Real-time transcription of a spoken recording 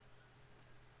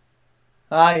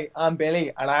Hi, I'm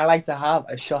Billy, and I like to have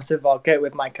a shot of vodka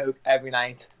with my Coke every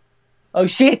night. Oh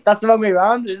shit, that's the wrong way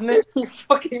around, isn't it? You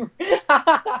fucking.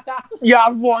 You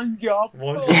have one job.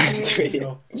 One Oh, job, yeah. one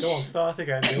job. Go on, start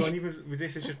again. We won't even.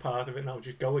 This is just part of it now.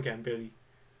 Just go again, Billy.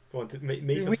 Go on, make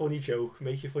a We funny joke.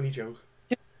 Make your funny joke.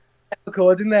 kept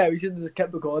recording there. We should have just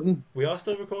kept recording. We are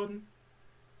still recording.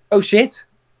 Oh shit.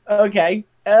 Okay.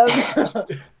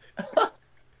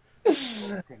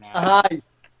 Hi.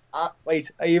 Wait,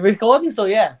 are you recording still?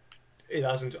 Yeah. It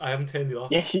hasn't. I haven't turned it off.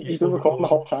 Yes, You're you've still been recording the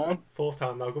whole time. Fourth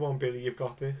time now. Come on, Billy. You've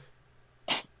got this.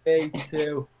 3,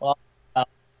 2, 1.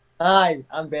 Hi,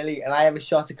 I'm Billy, and I have a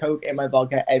shot of Coke in my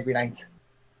vodka every night.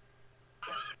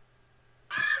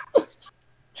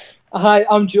 Hi,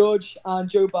 I'm George, and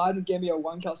Joe Biden gave me a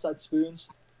wank outside spoons.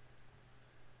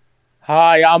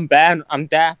 Hi, I'm Ben. I'm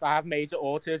deaf. I have major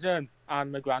autism,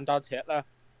 and my granddad's Hitler.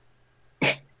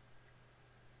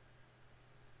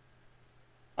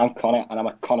 I'm Connor, and I'm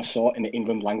a connoisseur in the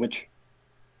England language.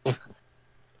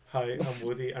 Hi, I'm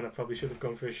Woody, and I probably should have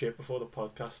gone for a shit before the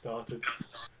podcast started.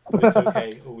 But it's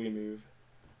okay. Or we move.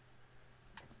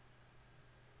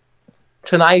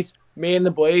 Tonight, me and the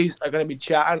boys are going to be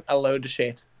chatting a load of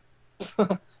shit.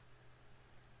 First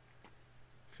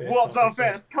topic,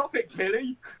 then. topic,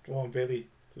 Billy? Come on, Billy.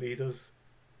 Lead us.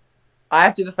 I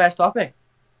have to do the first topic.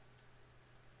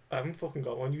 I haven't fucking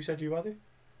got one. You said you had it.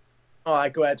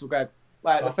 Alright, go ahead, we'll go ahead.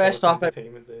 Right, the Of first course, topic,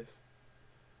 entertainment this.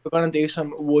 we're going to do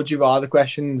some would you rather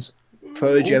questions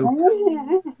for a joke.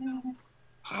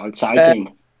 How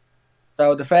exciting.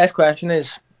 So the first question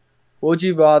is, would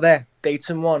you rather date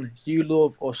someone you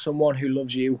love or someone who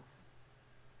loves you?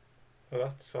 Well,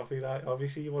 that's Sophie. That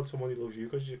obviously you want someone who loves you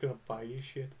because you're gonna buy you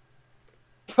shit.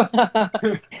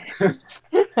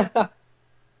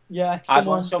 Yeah, I someone.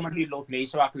 want someone who loves me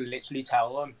so I can literally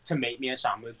tell them to make me a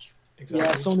sandwich Exactly.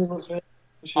 Yeah, someone who loves me.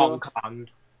 For sure. on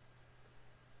command.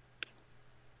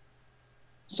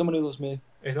 Someone who loves me.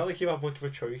 It's not like you have much of a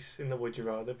choice in the would you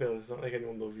rather, Bill. It's not like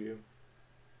anyone loves you.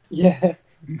 Yeah.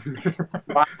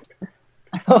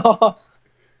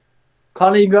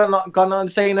 Connor, you got nothing to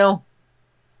say now?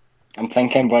 I'm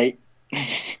thinking, wait.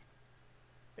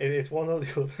 It's one or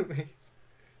the other, mate.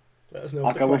 Let us know I'll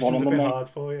if the go with one question's a of them, bit mate. hard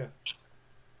for you.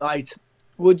 Right.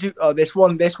 Would you? Oh, this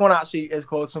one actually has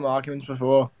caused some arguments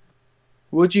before.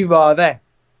 Would you rather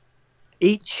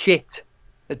eat shit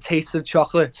that tastes of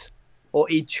chocolate, or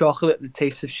eat chocolate that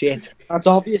tastes of shit? That's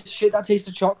obvious shit that tastes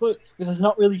of chocolate, because it's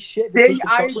not really shit that See, tastes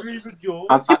of I chocolate. agree with George.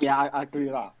 I agree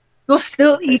with that. You're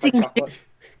still It tastes like eating chocolate.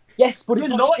 Yes, but You're it's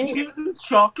not not shit. eating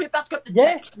chocolate. That's got the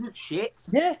Yeah. texture of shit.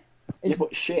 Yeah. Yeah,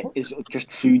 but shit is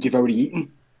just food you've already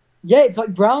eaten. Yeah, it's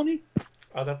like brownie.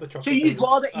 I'd have the chocolate. So you'd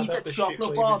rather I'd eat have a the chocolate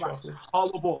shit-flavoured bar that's chocolate.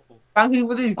 horrible. Thank you,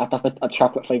 Woody. I'd have a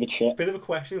chocolate-flavoured shit. Bit of a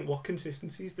question. What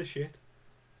consistency is the shit?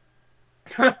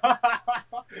 What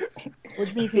do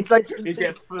you mean? It's like- Is consistency?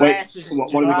 it fresh? Is it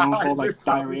What are we going dry? for? Like It's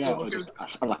probably diarrhea or good.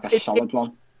 just like a solid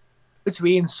one?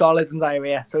 Between solids and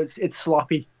diarrhea, so it's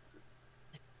sloppy.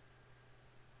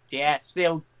 Yeah,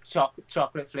 still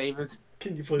chocolate flavoured.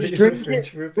 Can you put Just it in the drink fridge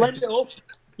it, for a bit? blend it up,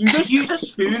 You just use a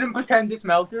spoon and pretend it's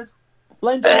melted.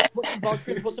 blend it up, put some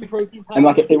vodka, put some protein And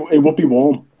like powder. it would be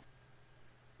warm.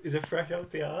 Is it fresh out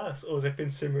the arse, or has it been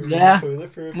simmering Yeah. in the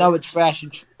toilet for a bit? No, it's fresh.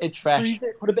 It's fresh. Freeze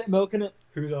it, put a bit of milk in it.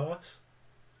 Whose arse?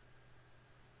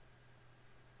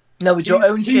 No, it's your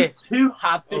own shit. Who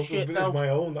had the Oh, shit it's though? my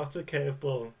own. That's a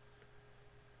curveball.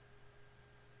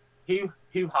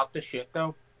 Who had the shit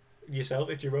though? Yourself,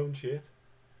 it's your own shit.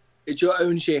 It's your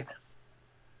own shit.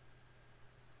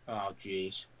 Oh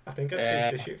jeez. I think I'd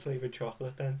take the shit flavoured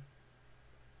chocolate then.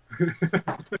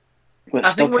 But I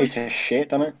it still think we- tastes of shit,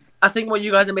 doesn't it? I think what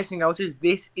you guys are missing out is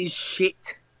this is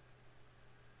shit.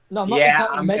 No, I'm not Yeah,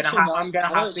 exactly mentioning that. I'm gonna I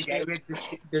know have to it's get shit.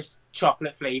 with this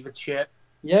chocolate flavoured shit.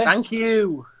 Yeah. Thank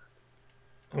you.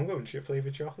 I'm going shit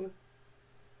flavoured chocolate.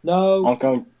 No. I'm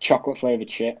going chocolate-flavoured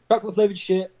shit. Chocolate flavoured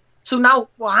shit. So now,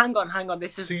 well, hang on.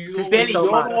 This is So you this don't is Billy, so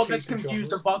you're mad. the one that's Tasting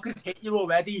confused. The chocolate. vodka's hit you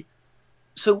already.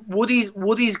 So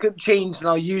Woody's got changed, and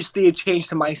I'll use the change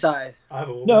to my side. I've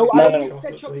always No, been I no, always no.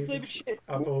 said chocolate flavoured shit.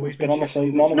 I've always We've been been on the shit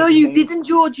same- flavoured. none No, of you didn't,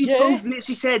 George. You Yeah. both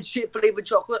literally said shit flavored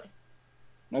chocolate.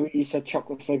 No, you said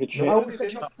chocolate-flavoured shit. I No. always said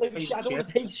chocolate flavoured shit. I don't want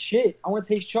to taste shit. I want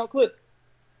to taste chocolate.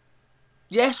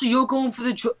 Yeah, so you're going for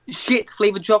the shit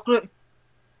flavored chocolate.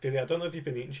 Billy, I don't know if you've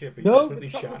been eating shit, but No, you're definitely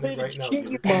it's chocolate chatting it right flavoured now. shit,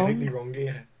 You're you completely man. wrong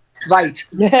here. Right.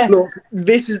 Yeah. Look,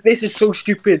 this is so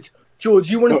stupid. George,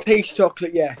 you want to taste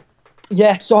chocolate, yeah?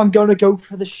 Yeah, so I'm going to go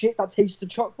for the shit that tastes of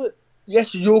chocolate.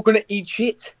 Yes, you're gonna eat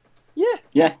shit. Yeah.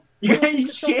 Yeah. You Yeah, eat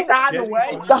it's shit chocolate. either Yeah, way.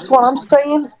 it's fine. That's what I'm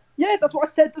saying. Yeah, that's what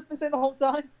I said. That's been saying the whole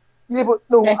time. Yeah, but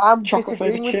no, Yeah, I'm chocolate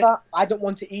disagreeing flavoured with shit. that. I don't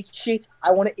want to eat shit.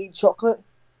 I want to eat chocolate.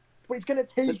 but it's gonna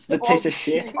taste The taste of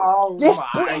shit. Oh Yes, my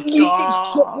but it is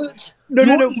god. chocolate. No,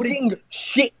 You're but it's, eating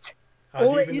shit. How do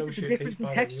all you it even know is a shit difference tastes in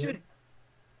bad texture. anyway?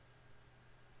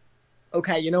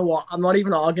 Okay, you know what? I'm not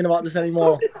even arguing about this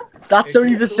anymore. That's It only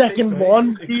could the still taste second nice.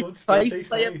 one. It Jesus could still Christ,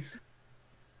 taste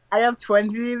I nice. have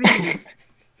 20 of these.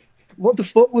 What the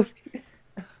fuck was?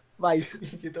 Right.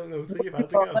 You don't know till you've Would had you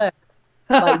to go. rather,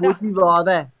 like, would you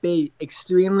rather be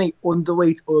extremely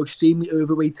underweight or extremely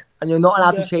overweight? And you're not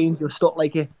allowed to Under. change, you're stuck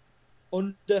like it.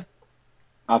 Under.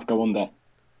 I'd go under.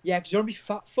 Yeah, because you don't be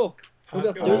fat fuck. Won't be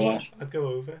I'd able go, to do yeah. much. I'd go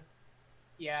over.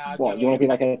 Yeah. I'd What? go You want to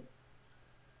be over. like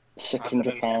a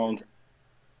 600-pound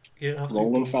You'd have to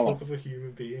rolling dump fella? fuck of a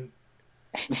human being.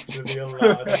 To be a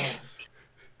large ass.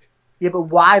 Yeah, but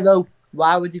why though?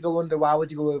 Why would you go under? Why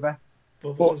would you go over?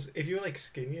 But because if you're like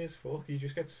skinny as fuck, you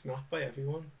just get snapped by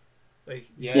everyone. Like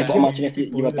Yeah. Yeah, but imagine if you'd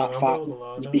you be were bullied that around by fat, all the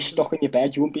large you'd be asses. stuck in your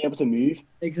bed. You wouldn't be able to move.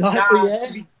 Exactly. Nah,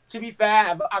 Yeah. to be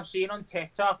fair, I've seen on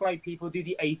TikTok like people do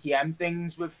the ATM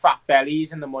things with fat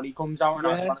bellies and the money comes out, and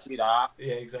I'd Yeah. want to do that.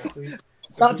 Yeah, exactly.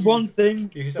 That's You- one thing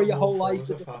You just for have your more whole fun life. as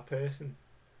a Is fat person.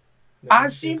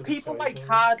 I've seen people like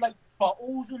had like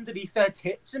bottles underneath their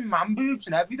tits and man boobs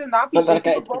and everything. That'd be But then sick.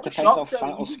 again, If a it bottle depends how shot so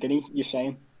fat or easy. skinny you're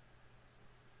saying.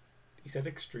 He said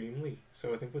extremely,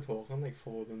 so I think we're talking like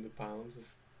 400 pounds of.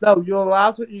 No, you're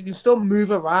allowed to. You can still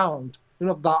move around. You're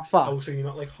not that fat. Oh, so you're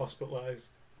not like hospitalised?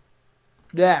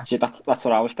 Yeah. See, that's what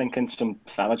I was thinking. Some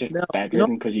fella just No,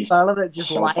 bedridden because he's Fella that just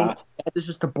so lying in fat. bed is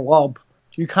just a blob.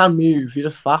 You can move. You're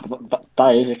just fat.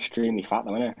 That is extremely fat,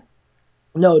 though, isn't it?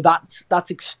 No, that's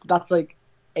like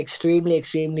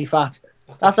extremely fat.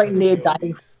 That's like near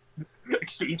dying.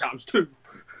 Extreme times two.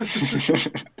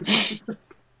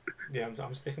 Yeah,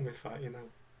 I'm sticking with fat, you know.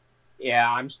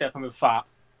 Yeah, I'm sticking with fat.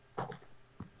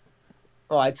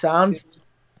 All right, sounds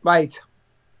right.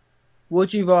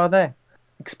 Would you rather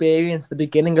experience the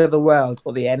beginning of the world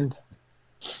or the end?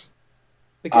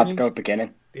 I'd go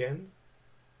beginning. The end.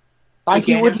 Thank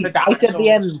you, Beginning Woody. for I said the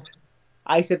dinosaurs. end.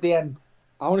 I said the end.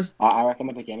 I want to. I reckon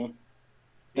the beginning.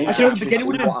 Yeah, Actually, no, the Actually beginning see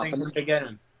wouldn't- what happens.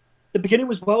 Beginning. The beginning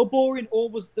was well boring.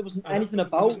 There wasn't And anything there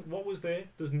about wasn't- What was there?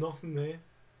 There's nothing there.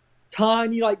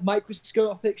 tiny like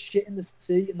microscopic shit in the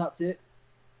sea, and that's it.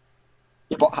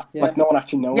 Yeah, but Yeah. like no one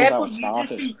actually knows Yeah, how but it you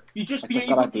started. just Like, be they've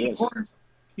got able ideas. to.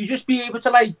 You just be able to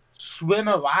like swim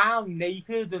around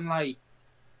naked and like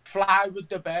fly with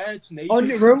the birds naked. On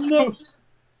your own, though.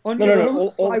 On No, your no, no. own,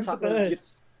 All fly the with the time,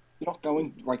 birds. you're not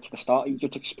going right to the start. You're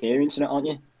just experiencing it, aren't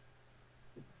you?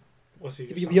 What's he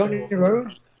You'll just be sat on there your off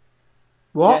own.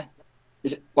 What? Yeah.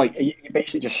 Is it like you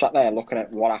basically just sat there looking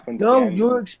at what happened? at the No, end?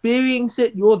 you're experiencing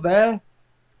it. You're there.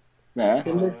 Yeah.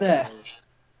 You live there.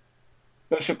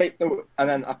 No, so and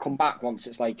then I come back once.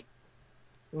 It's like,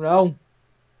 No,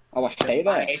 oh, I stay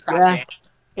there. Yeah.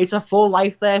 It's a full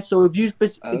life there. So if you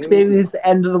Oh. experience the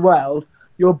end of the world,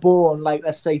 you're born like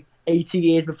let's say 80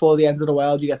 years before the end of the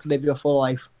world. You get to live your full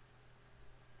life.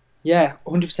 Yeah,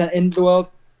 100% into the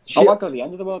world. Oh, Shit, I'll go to the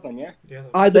end of the world then, yeah. Yeah.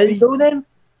 either There be, you go then.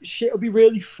 shit will be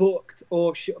really fucked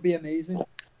or shit will be amazing.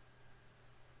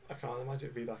 I can't imagine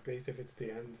it'd be that great if it's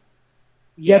the end.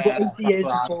 Yeah, but 80 that's years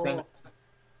what I before. think.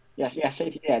 Yes, yeah,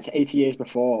 it's 80 years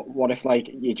before. What if like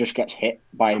it just gets hit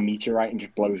by a meteorite and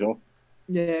just blows up?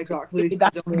 Yeah, exactly.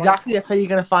 That's exactly that's how you're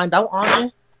gonna find out, aren't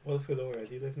you? What if we're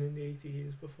already living in the 80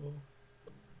 years before?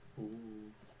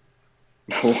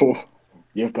 Ooh.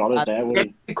 You've got it there,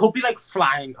 Woody. It could be like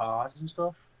flying cars and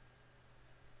stuff.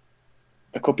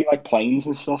 It could be like planes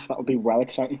and stuff. That would be well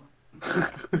exciting.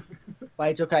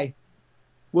 Right, okay.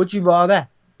 Would you rather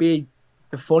be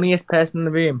the funniest person in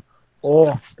the room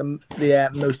or the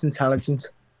most intelligent?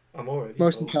 I'm already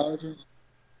Most both. intelligent.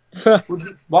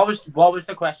 What was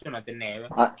the question? I didn't hear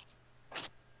it.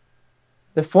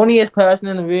 The funniest person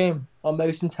in the room or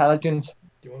most intelligent?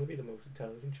 Do you want to be the most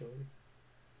intelligent, surely?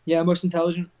 Yeah, most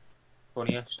intelligent.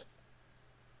 Funniest.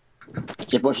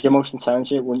 Yeah, but if you're most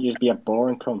intelligent, wouldn't you just be a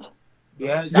boring cunt? Yeah,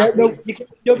 Yeah, exactly.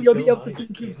 no, you'll be Bill able to Nye,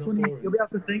 think he's of not funny. boring. You'll be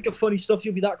able to think of funny stuff.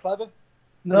 You'll be that clever.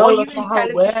 No, What are that's you not how it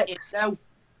intelligent in, works. though?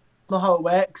 That's not how it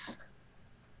works.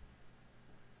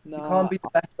 You Nah. can't be the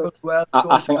best of the world.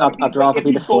 I think I'd rather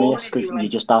be the funniest because you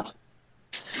just have.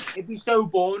 It'd be so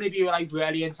boring if you were like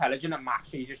really intelligent at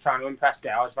maths and you're just trying to impress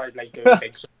girls by like doing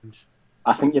big sums.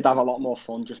 I think you'd have a lot more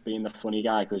fun just being the funny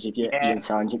guy because if you're the Yeah.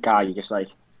 intelligent guy, you're just like,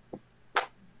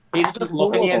 People just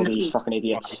look at you all and these just fucking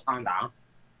idiots. calm down.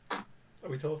 Are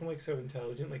we talking like so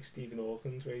intelligent, like Stephen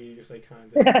Hawking's, where you just like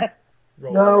kind of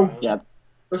roll No. around? Yeah.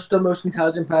 Just the most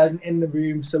intelligent person in the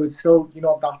room, so it's still you're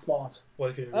not that smart.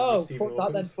 What if you're Oh, Stephen fuck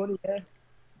that then. Hawking's? Funny, yeah.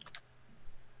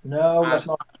 No, that's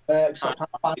not how it works. I'm trying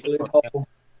to find a loophole.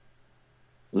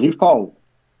 Loophole.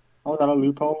 Oh, is that a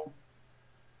loophole?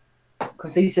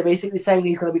 Because he's basically saying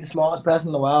he's going to be the smartest person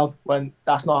in the world when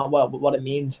that's not what it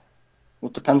means. Well,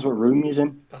 it depends what room he's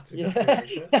in. That's Yeah.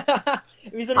 exactly what I said.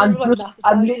 If he's in a room with, like, NASA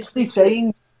I'm scientists literally and shit.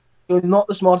 saying you're not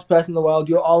the smartest person in the world.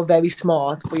 You're all very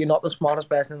smart, but you're not the smartest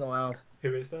person in the world.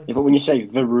 Who is then? Yeah, but when you say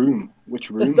the room, which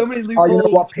room? There's so many Oh, loopholes. you know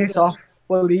what? Piss off.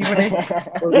 We're leaving it.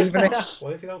 We're leaving it.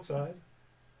 What if you're outside?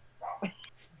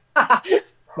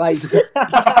 Right.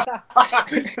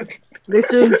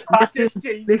 Listen, That just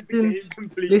changed the listen, game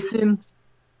completely. listen.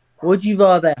 Would you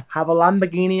rather have a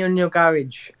Lamborghini in your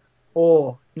garage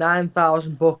or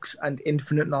 $9,000 and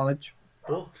infinite knowledge?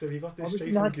 Books? Have you got this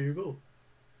Obviously straight not. from Google?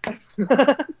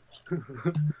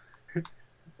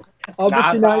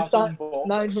 Obviously, 9,000 bucks.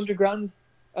 900 grand.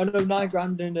 Oh no, 9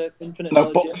 grand in infinite No,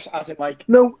 knowledge. books, as in like.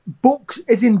 No, books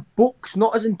is in books,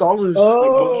 not as in dollars. Oh. Like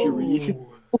books you read.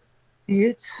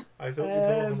 Idiots. I thought you were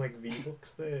talking Um, like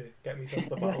V-Bucks there. Get myself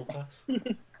the battle pass.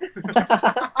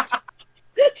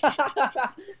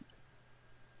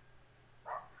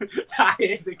 That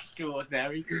is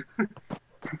extraordinary.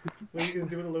 What are you going to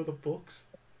do with a load of books?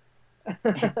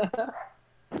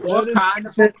 What kind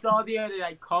of books are there? Are they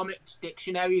like comics,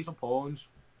 dictionaries, or poems?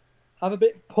 Have a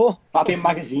bit of pull. That'd be a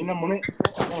magazine, then, wouldn't it?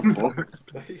 Not a book.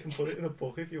 You can put it in a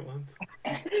book if you want.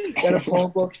 Get a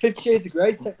porn book. 50 Shades of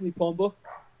Grey, technically porn book.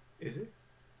 Is it?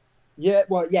 Yeah,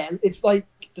 well, yeah, it's like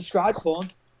describe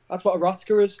porn. That's what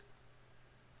erotica is.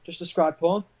 Just describe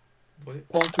porn. What?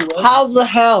 Porn through words. How the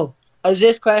hell has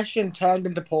this question turned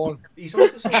into porn? He's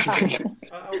onto something.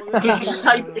 I wanna Because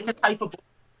know- it's a type of book.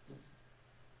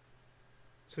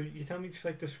 So you tell me just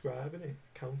like describing it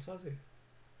counts as it?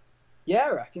 Yeah,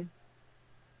 I reckon.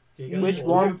 Can you get Which audio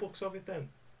one? books of it then?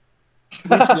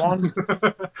 Which one?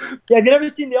 Yeah, have you never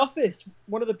seen The Office?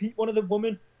 One of the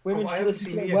women Oh, I should haven't listen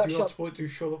seen to it the yet. Do you not workshops. spoil it?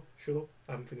 Shut up. Shut up.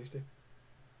 I haven't finished it.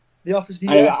 The Office.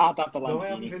 Anyway, Yes. I'd have the No, I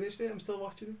haven't Lamborghini. finished it. I'm still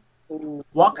watching it. Ooh.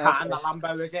 What kind of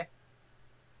Lambo is it?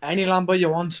 Any Lambo you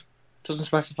want. Doesn't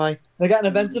specify. They're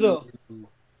getting a Aventador. Where would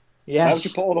Yes.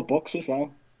 you put all the books as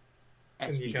well?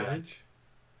 In your SVJ. garage.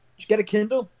 Just get a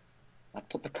Kindle. I'd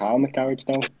put the car in the garage,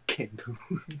 though. Kindle.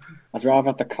 I'd rather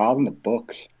have the car than the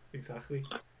books. Exactly.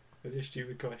 That's a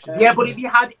stupid question. Yeah, but if you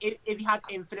had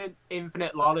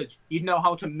infinite knowledge, you'd know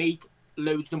how to make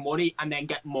loads of money and then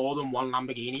get more than one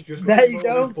Lamborghini. Just There because you you've got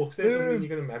all go. those books there doesn't mean Boom.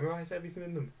 you're going to memorise everything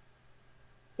in them.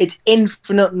 It's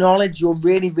infinite knowledge. You're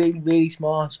really, really, really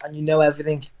smart and you know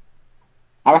everything.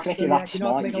 I reckon if So, you're yeah, that you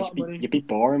know how to smart, make a lot of money. you'd be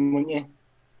boring, wouldn't you?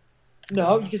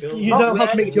 No, Yeah, you Bill. you know how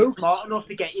to make You're jokes. smart enough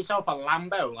to get yourself a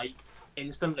Lambo like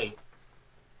instantly.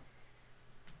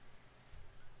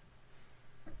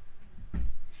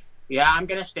 Yeah, I'm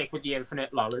gonna stick with the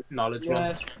infinite knowledge Yeah. one.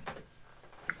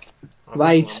 I've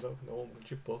Right. got Orlando. No one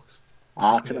wants your books.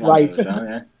 I'd take the Right. Lambo as well,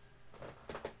 yeah.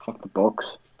 Fuck the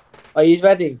books. Are you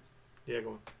ready? Yeah,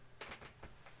 go on.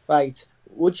 Right.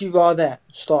 Would you rather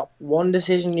stop one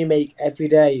decision you make every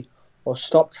day or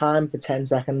stop time for 10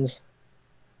 seconds?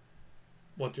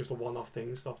 What, just a one-off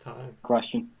thing? Stop time.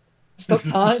 Question. Stop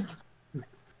time.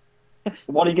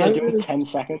 What are you going to do in 10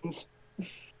 seconds?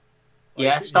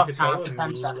 Yeah, you stop could time tell for a 10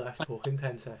 meal seconds. left hook in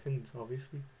 10 seconds,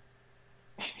 obviously.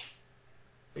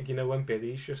 Like, you know when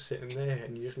Billy's just sitting there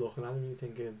and you're just looking at him and you're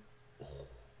thinking,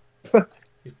 oh.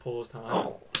 He's paused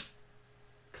time.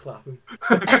 Clap him.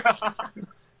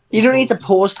 You don't need to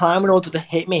pause time in order to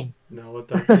hit me. No, I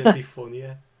don't. It'd be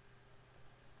funnier.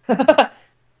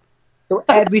 So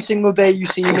every single day you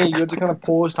see me, you're just going to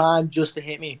pause time just to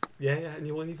hit me. Yeah, and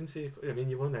you won't even see it. I mean,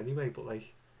 you won't anyway, but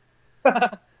like,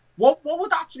 What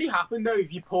would actually happen though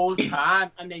if you paused time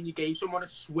and then you gave someone a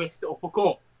swift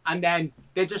uppercut and then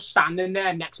they're just standing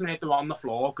there, next minute they're on the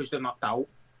floor because they're knocked out?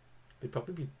 they'd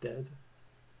probably be dead.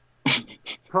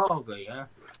 Probably, yeah.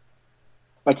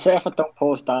 I'd say if I don't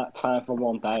pause that time for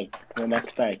one day, the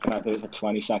next day, can I do it for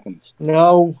 20 seconds?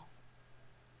 No.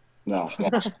 No.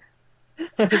 What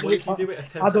if you do it at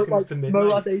 10 I don't seconds like to mobile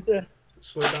midnight, data.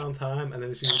 slow down time, and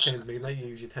then as soon as it turns midnight, you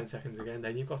use your 10 seconds again,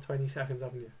 then you've got 20 seconds,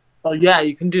 haven't you? Oh, yeah,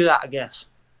 you can do that, I guess.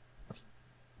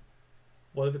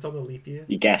 What if it's on a leap year?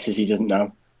 He guesses, he doesn't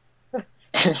know.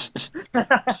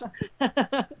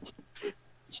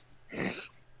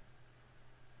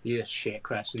 Yeah, shit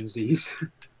questions these.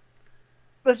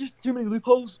 There's just too many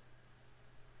loopholes.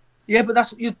 Yeah, but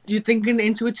that's you're thinking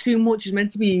into it too much. It's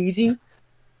meant to be easy.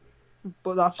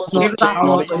 But that's just Yeah, not but that's how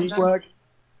not things content. work.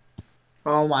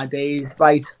 Oh, my days.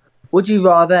 Right. Would you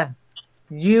rather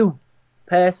you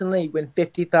personally win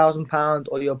 £50,000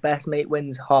 or your best mate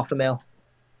wins $500,000?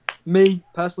 Me,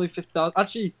 personally, 50,000.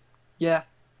 Actually, yeah.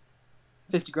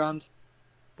 50 grand.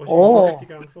 What's Oh. your 50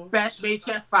 grand for? Best mate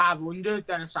get 500,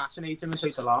 then assassinate him and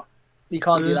take a lot. You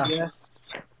can't do that. Yeah.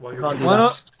 Why Can't do Why that.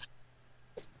 not?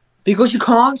 Because you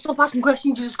can't. Stop asking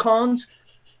questions. You just can't.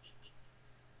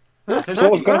 So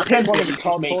we've got to pick one that we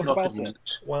can't talk about it.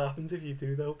 What happens if you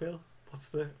do though, Bill?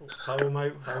 How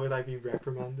would I be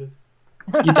reprimanded?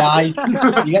 You die.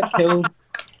 You get killed.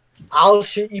 I'll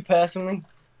shoot you personally.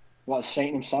 What, is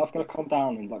Satan himself going to come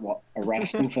down and like what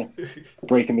arrest him for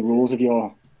breaking the rules of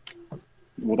your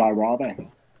Would I Rather?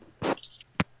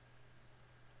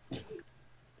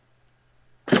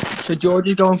 So George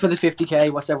is going for the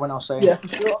 50k. What's everyone else saying? Yeah, for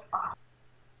sure.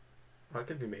 I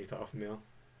could be made half a meal.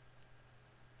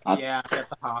 Yeah, I get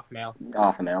the half mil.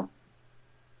 Half a mil.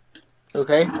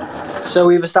 Okay. So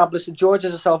we've established that George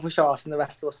is a selfish arse and the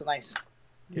rest of us are nice.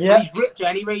 Yeah. He's rich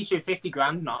anyway, so 50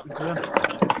 grand, nothing to him.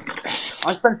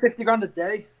 I spend 50 grand a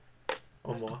day.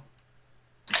 On what?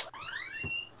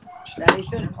 Just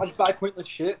anything. I just buy pointless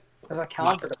shit because I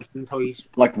can. Toys.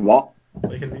 Like what?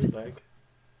 Like a new leg.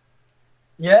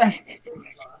 Yeah.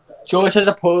 George has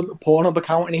a Pornhub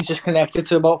account and he's just connected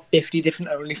to about 50 different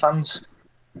OnlyFans.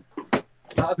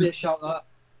 That'd be a shout. That.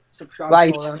 Subscribe.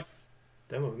 Right. To them.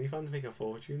 Them OnlyFans make a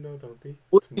fortune though, don't they?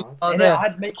 What- It's mad. Are Yeah, there?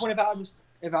 I'd make one if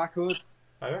I could.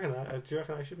 Do you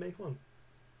reckon I should make one?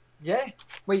 Yeah.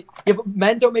 Wait. Yeah, but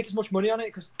men don't make as much money on it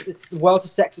because it's the world's a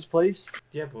sexist place.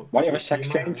 Yeah, but Why don't you have have a sex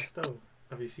seen my change? ass, though?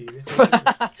 Have you seen it?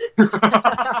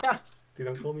 They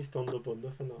don't call me Thunder Bunda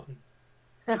for nothing.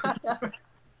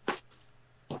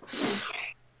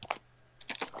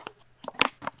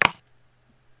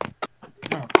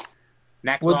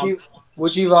 Next Would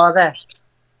one. you rather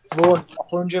run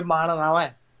 100 mile an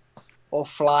hour or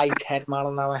fly 10 mile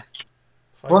an hour?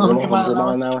 Fly Run 10. 100 mile an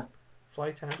hour. an hour.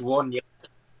 Fly 10. One, yeah.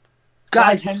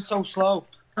 Guys, Guys, so slow.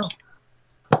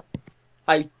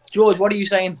 Hey, George, what are you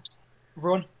saying?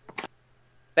 Run.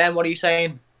 Ben, what are you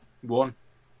saying? One.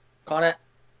 Connor,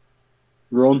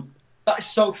 Run. That is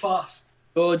so fast.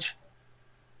 George.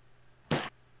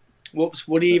 Whoops,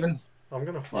 Woody even. I'm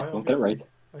gonna fly. Yeah, we'll get it obviously.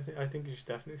 right. I think you should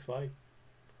definitely fly.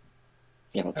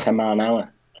 Yeah, but 10 mile an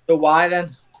hour. So why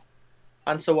then?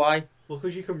 Answer why. Well,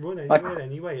 because you can run Like- anywhere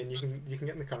anyway, and you can get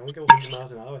in the car and go 100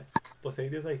 miles an hour. But say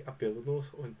there's like a building or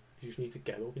something, you just need to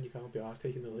get up and you can't be arsed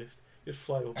taking the lift. Just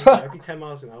fly up. It might be 10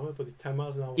 miles an hour, but it's 10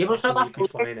 miles an hour. Yeah, but it's faster not than that you'd be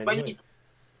fast. flying When anyway.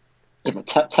 Yeah, but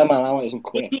 10 mile an hour isn't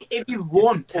quick. If you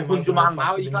run It's 10 100 miles an hour miles an hour,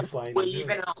 faster you're than like you're flying waving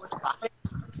anyway. out in traffic.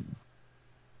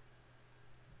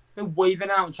 You're waving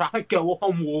out in traffic, go up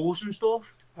on walls and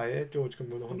stuff. I heard George can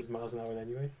run 100 miles an hour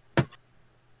anyway.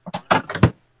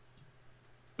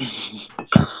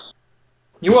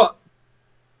 You what?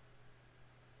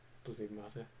 Doesn't even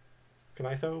matter. Can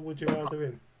I throw a would you rather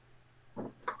in?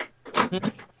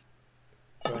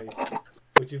 Right.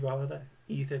 Would you rather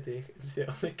eat a dick and sit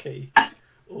on a cake,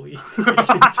 or eat a dick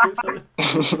and sit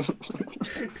on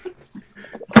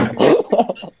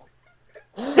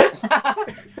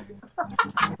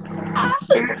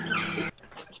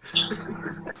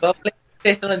Lovely.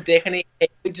 Sit on a dick and eat.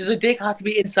 Does a dick have to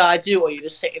be inside you or are you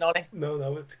just sitting on it? No,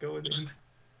 it's going in.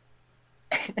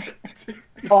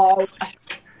 Oh, that's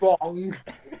wrong.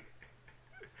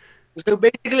 So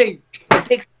basically, the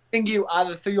dick's hitting you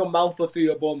either through your mouth or through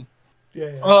your bum.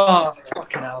 Yeah. Oh,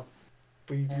 fucking hell.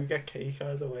 But you do get cake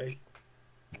either way.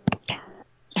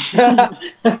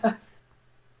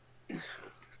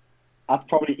 I'd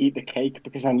probably eat the cake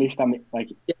because at least I'm like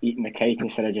eating the cake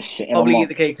instead of just sitting Probably on eat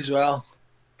the cake as well.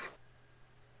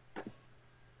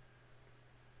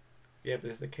 Yeah,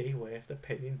 but is the cake worth the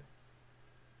pain?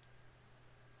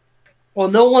 Well,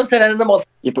 no one said anything about.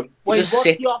 Yeah, but Wait, Just what's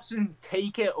sit. the options?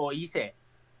 Take it or eat it?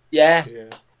 Yeah. Yeah.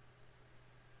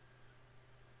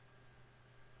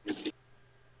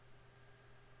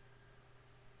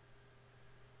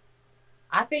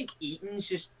 I think eating's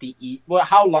just the eat. Well,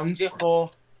 how long's it for?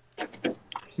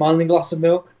 Manly glass of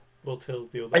milk. Well, till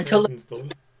the other Until- person's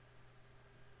done.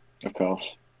 of course.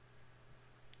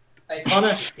 Hey, Connor.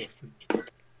 Disgusting.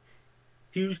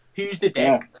 Who's the dick?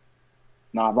 Yeah.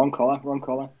 Nah, wrong colour, wrong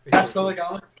colour. That's going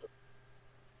on.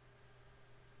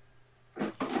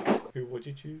 Who would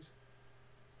you choose?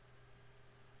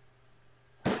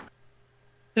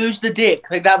 Who's the dick?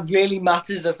 Like that really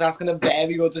matters. That's going to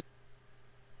vary. Or just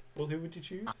Well, who would you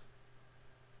choose?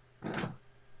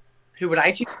 who would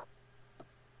I choose?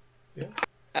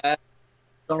 Yeah.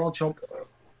 Donald Trump.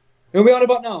 Who are we on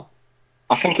about now?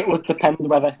 I think it would depend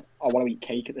whether I want to eat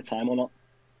cake at the time or not.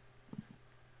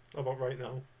 How about right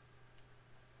now?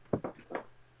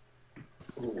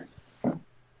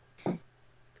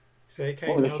 Say I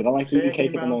came would it round, feel like say eating I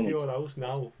cake came at the round to moment? your house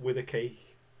now with a cake.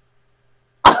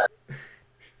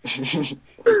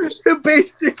 So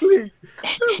basically,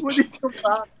 when he comes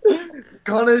back to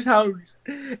Connor's house,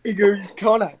 he goes,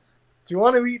 Connor, do you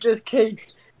want to eat this cake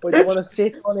or do you want to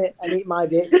sit on it and eat my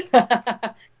dick?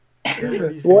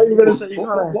 What are you gonna say,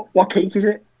 Connor? What cake is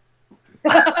it?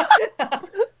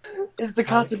 Is the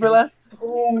Carrot caterpillar?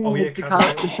 Oh yeah, It's the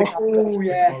caterpillar. it's the caterpillar. Oh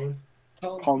yeah.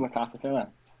 Colin. Colin the caterpillar.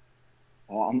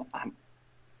 Oh, I'm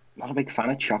not a big fan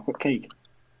of chocolate cake.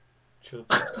 Should have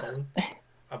put Colin.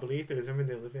 I believe there is a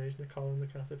vanilla version of Colin the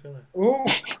caterpillar. Oh.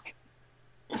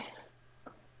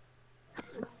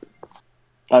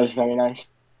 That was very nice.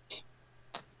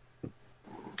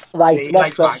 Right, They next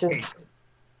like question. cake.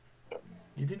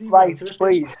 You didn't even Right, answer it.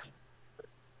 please.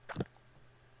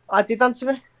 I did answer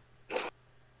it.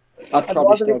 I'd probably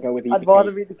rather still eat- go with eat I'd the rather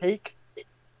cake. read the cake.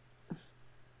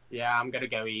 Yeah, I'm gonna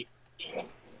go eat.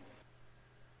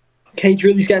 Cake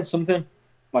really's getting something.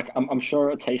 Like, I'm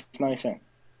sure it tastes nicer.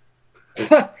 It's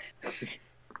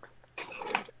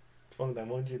one of them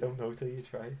ones you don't know till you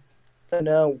try. I don't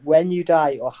know when you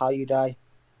die or how you die.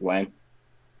 When?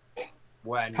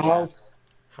 When? How?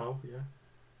 How? Yeah.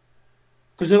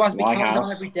 Because otherwise, be Why counting how?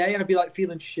 down every day, and I'd be like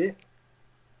feeling shit.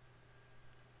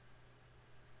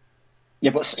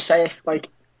 Yeah, but say if, like,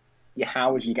 your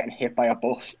how is you getting hit by a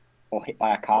bus or hit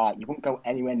by a car, you wouldn't go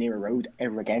anywhere near a road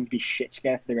ever again. You'd be shit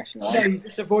scared for the rest of your No, life. you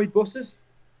just avoid buses.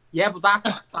 Yeah, but that's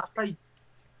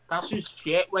just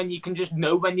shit when you can just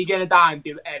know when you're gonna die and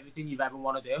do everything you've ever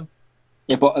want to do.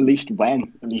 Yeah, but at least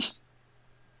when? At least,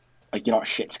 like, you're not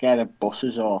shit scared of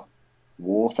buses or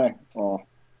water or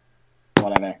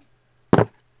whatever.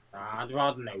 I'd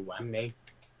rather know when, me.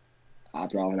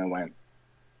 I'd rather know when.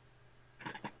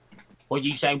 What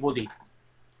you saying, Woody?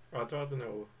 I'd rather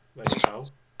know like how.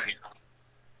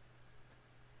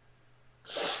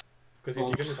 Because if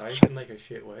you're gonna die in like a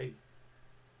shit way.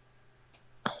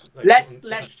 Like Let's something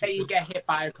say you stupid. get hit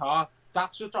by a car.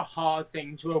 That's such a hard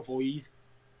thing to avoid.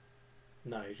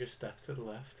 No, you just step to the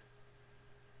left.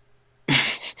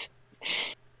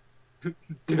 To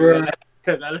the left.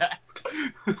 To the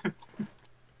left.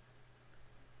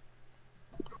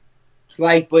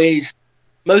 Right, boys.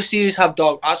 Most of you have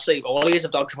dogs. Actually, all of you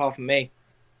have dogs apart from me.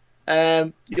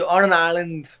 You're on an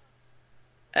island,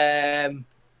 and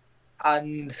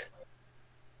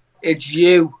it's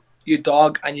you, your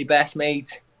dog, and your best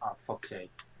mate. Oh, fuck's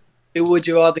sake. Who would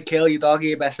you rather kill, your dog or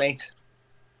your best mate?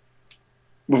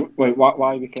 Wait,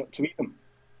 why we kill to eat them?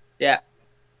 I'd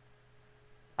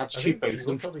I shoot think both of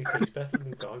people them. probably taste better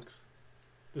than dogs.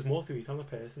 There's more to eat on a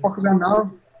person. Fuck them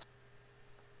now.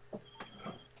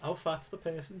 How fat's the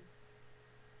person?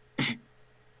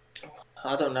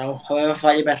 I don't know. However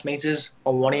fat your best mate is,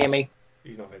 or one of your mates.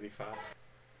 He's not very fat.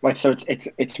 Wait, so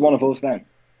it's one of us then?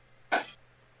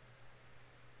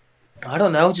 I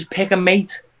don't know. Just pick a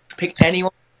mate. Pick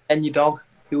anyone and your dog.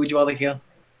 Who would you rather kill?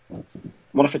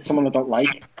 What if it's someone I don't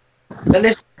like? Then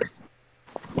this.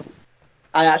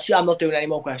 I'm not doing any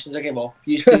more questions. I give up.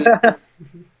 You just do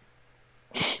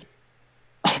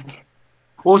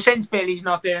Well, since Billy's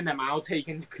not doing them, I'll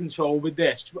take control with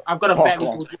this. I've got a Oh, very go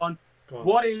on. good one. Go on.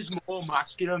 What is more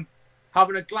masculine?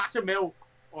 Having a glass of milk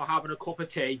or having a cup of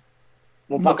tea?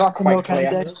 Well, My that's glass of quite milk any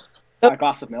clear. day. A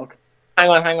glass of milk.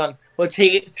 hang on. Well,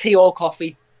 tea or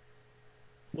coffee.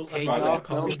 Well, Tea, I'd rather no, have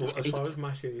coffee, no. but as far as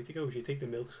masculinity goes, you take the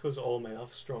milk because all men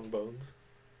have strong bones.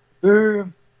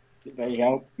 Boom. There you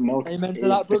go. Milk Amen is to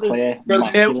that, the brothers. clear So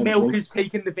masculine milk drink. is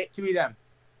taking the victory then.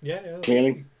 Yeah. Clearly.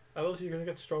 obviously. How else are you going to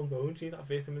get strong bones? You need that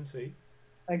vitamin C.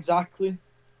 Exactly.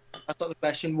 That's not the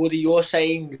question. Woody, you're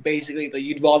saying basically that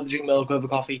you'd rather drink milk over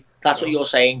coffee. That's what No. you're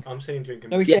saying. I'm saying drinking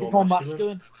No, he milk said is it's more more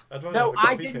masculine. masculine. I'd rather No, have a I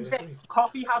coffee didn't say personally.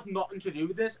 coffee has nothing to do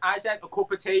with this. I said a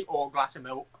cup of tea or a glass of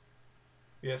milk.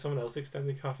 Yeah, someone else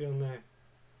extended coffee on there.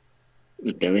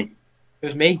 You're doing. It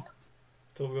was me.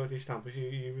 Thought we already established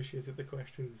you were shit at the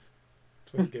questions.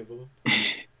 That's when you give up.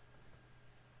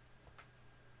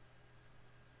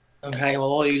 Okay, well,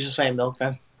 all you just saying milk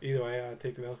then. Either way, I'd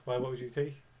take the milk. Why? What would you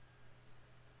take?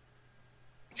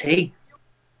 Tea.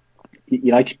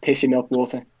 You like pissy milk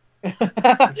water?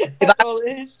 That's all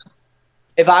it is.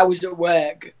 If I was at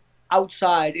work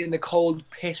outside in the cold,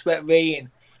 piss wet rain,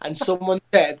 and someone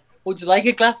said, "Would you like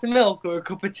a glass of milk or a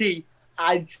cup of tea?"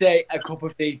 I'd say a cup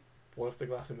of tea. What if the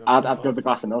glass of milk? I'd was go hot? the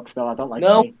glass of milk still. I don't like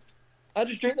No. tea. I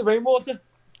just drink the rainwater.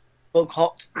 Milk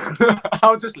hot.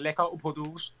 I'll just lick out the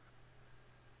puddles.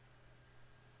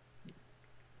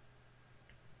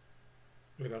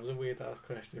 Wait, that was a weird ass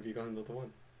question. Have you got another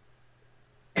one?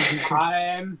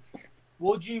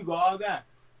 Would you rather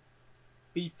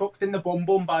be fucked in the bum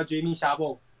bum by Jimmy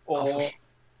Savile or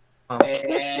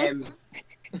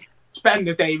spend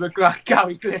the day with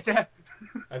Gary Glitter?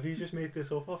 Have you just made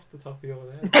this up off the top of your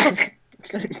head?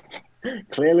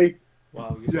 Clearly.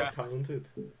 Wow, you're so Yeah. talented.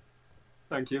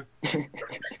 Thank you.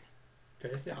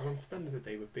 Personally, I'm spending the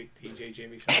day with big DJ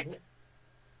Jimmy Savile.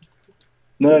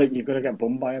 No, you've got to get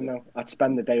bummed by him though. I'd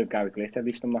spend the day with Gary Glitter, at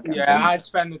least I'm not getting Yeah, bummed. I'd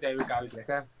spend the day with Gary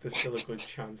Glitter. There's still a good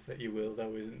chance that you will,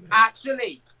 though, isn't there?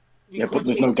 Actually, we Yeah, could but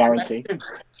there's change no the guarantee. question.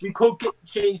 We could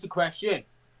change the question.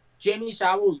 Jimmy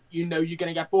Savile, you know you're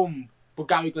going to get bummed, but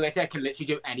Gary Glitter can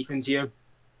literally do anything to you.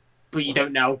 But you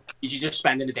don't know. You're just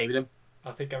spending the day with him.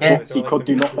 I think Yeah, Glitter, He like, could the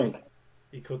do mystery. nothing.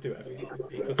 He could do everything.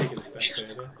 He could take it a step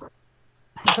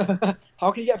further.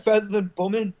 How can you get further than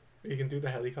bumming? He can do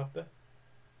the helicopter.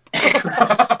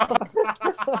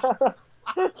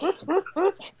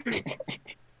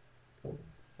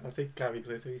 I'll take Gary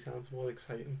Glitter. He sounds more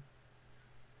exciting.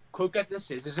 Could get the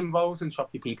scissors involved and chop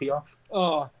your pee off.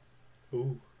 Oh,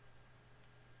 Ooh.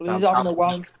 well, he's having a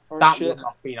wank or That shit. would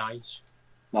not be nice.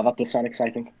 Now that does sound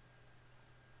exciting.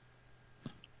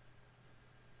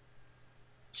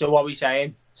 So what are we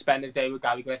saying? Spend the day with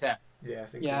Gary Glitter? Yeah, I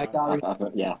think. Yeah, you're right.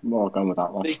 Gary. Yeah, more going with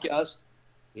that one. Big guys.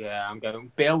 Yeah, I'm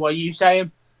going. Bill, what are you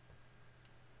saying?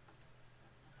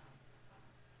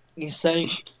 He's saying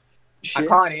I shit.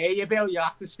 can't hear you, Bill. You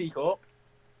have to speak up.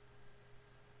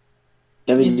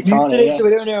 Yeah, He's you can't muted hear. it so we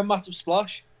don't hear a massive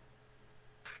splash.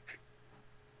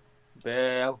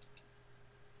 Bill.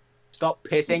 Stop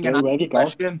pissing Bill, and where ask have the you gone?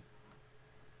 question.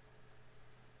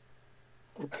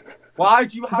 Why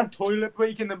do you have toilet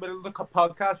break in the middle of the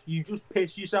podcast? You just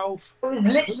piss yourself. I was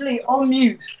literally on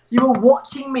mute. You were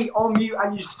watching me on mute,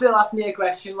 and you still asked me a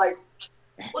question. Like,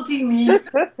 what do you mean?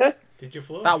 Did you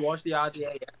flush? That was the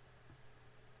idea.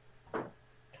 Yeah.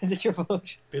 Did you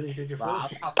flush? Billy, did you Right,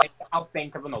 flush? I'll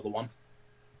think of another one.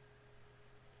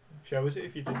 Show us it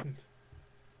if you didn't.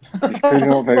 He's clearly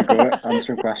not very good at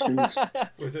answering questions.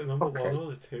 Was it number Okay. 1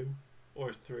 or 2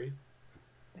 or 3?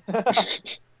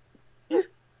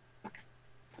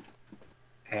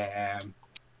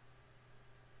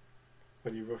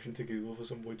 When you rush into Google for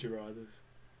some would you rather's.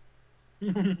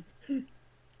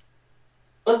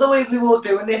 But the way we were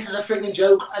doing this is a freaking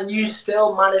joke, and you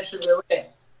still managed to do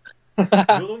it.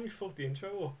 You only fucked the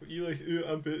intro up. You like,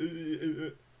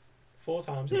 I'm 4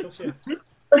 times it took you.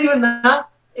 Not even that.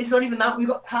 It's not even that. We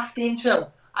got past the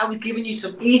intro. I was giving you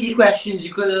some easy questions.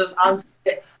 You could have answered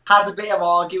it. Had a bit of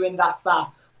arguing. That's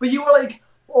that. But you were like,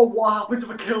 "Oh, what happens if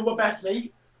I kill my best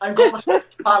mate?" And got the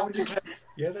 500k.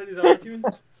 Yeah, that is argument.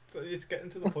 It's getting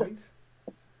to the point.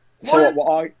 So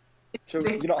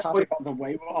you're not happy about the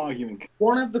way we're arguing?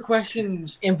 One of the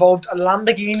questions involved a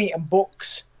Lamborghini and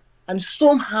books, and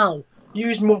somehow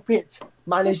used Muppets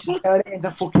managed to turn it into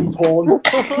fucking porn.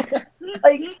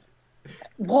 Like,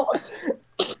 what?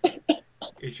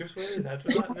 It's just where his head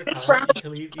was at in the Trying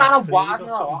time. He's to clearly wag got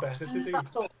something better to do.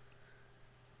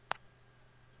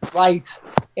 Right.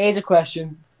 Here's a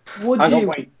question. Would Hang on, you?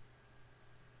 wait.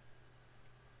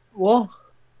 What?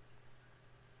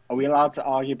 Are we allowed to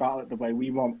argue about it the way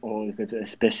we want, or is there a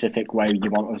specific way you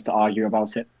want us to argue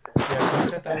about it? Yeah, we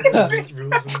set down the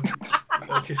rules and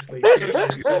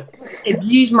legislation. If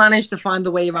you manage to find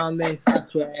a way around this, I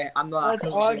swear I'm not Let's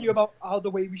asking. argue about how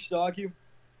the way we should argue.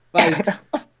 Right.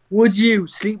 Would you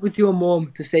sleep with your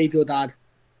mum to save your dad?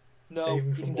 No, Save him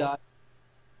you from can what? die.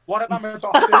 What if I'm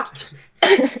adopted?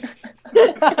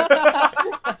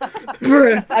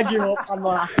 Bruh, I give up. I'm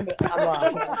not asking it. I'm not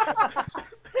asking it.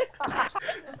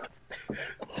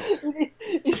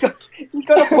 he's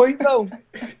got a point though.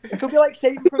 It could be like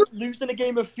saving from losing a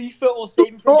game of FIFA or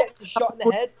saving from getting shot in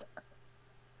the head.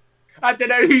 I don't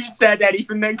know who said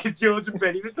anything then, because George and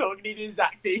Billy were talking at the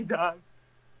exact same time.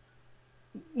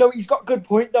 No, he's got a good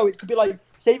point though. It could be like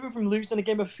saving from losing a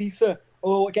game of FIFA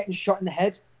or getting shot in the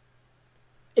head.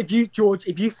 If you, George,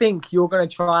 if you think you're going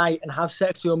to try and have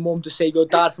sex with your mum to save your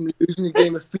dad from losing a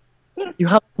game of FIFA, you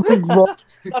have something wrong.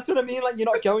 That's what I mean. Like you're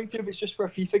not going to if it's just for a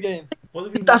FIFA game. What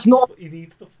if he That's needs not- he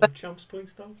needs the full champs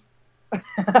points though?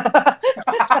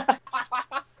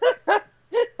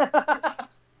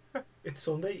 It's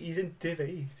Sunday, he's in Div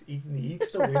 8. He needs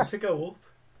the win to go up.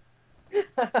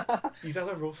 He's had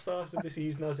a rough start of the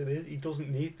season as it is. He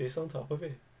doesn't need this on top of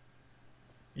it.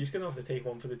 You're just going to have to take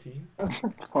one for the team.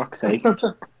 Fuck's sake.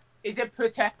 Is it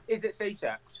protect? Is it safe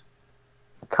sex?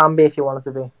 Can be if you want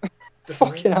it to be. Define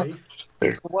Fucking hell.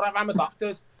 safe. What if I'm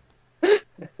adopted?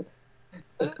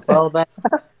 Well then,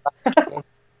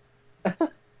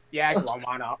 Yeah, go on,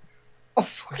 why not? Oh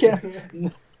fuck yeah.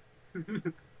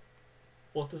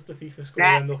 What does the FIFA score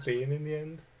end up Next. being in the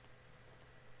end?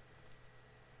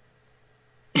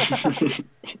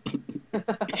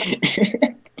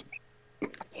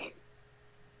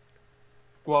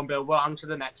 Go on, Bill. We'll answer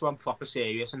the next one proper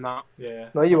serious and that. Yeah.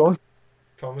 no, you won't.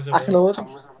 Promise I can order.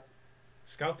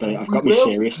 Scout Right, team. I've got my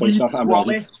serious face off. I'm ready.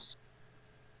 Promise.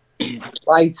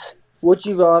 Right. Would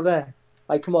you rather?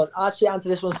 Like, come on. Actually, answer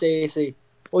this one seriously.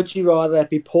 Would you rather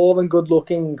be poor and good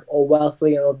looking or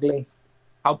wealthy and ugly?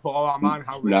 How poor am I?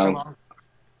 How rich No. am I?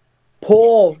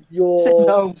 Poor,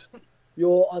 No.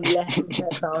 you're on less than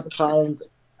 £10,000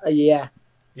 a year,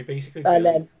 You're basically and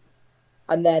Billy,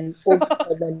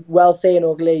 then wealthy and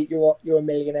ugly, you're a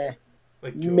millionaire,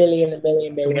 like George. million So would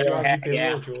you millionaire. rather be Billy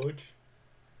Yeah. or George?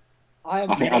 I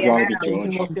am I think I'd rather be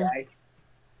amazing George. looking.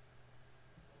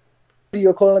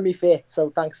 You're calling me fit, so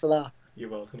thanks for that. You're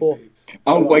welcome, Poor. babes.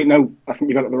 Oh wait, no. I think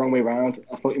you got it the wrong way round.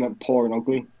 I thought you meant poor and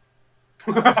ugly.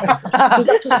 Dude,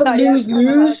 that's just a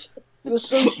lose-lose. You're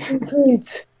so stupid.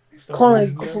 Stop Connor,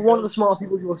 losing for them, one of the Bill. smart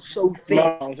people, you're so fit.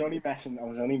 No, I was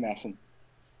only messing.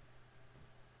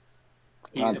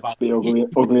 He's I'd about be ugly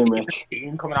and rich.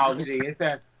 coming out of his ears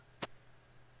then.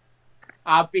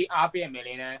 I'd be a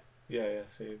millionaire. Yeah,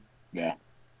 same. Yeah.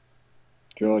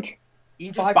 George. You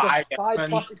just Five buy a plastic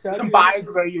girlfriend. You surgery. can buy and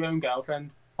grow your own girlfriend.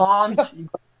 Can't. You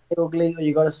got to say ugly or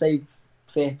you got to say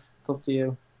fit. It's up to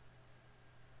you.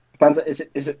 Depends.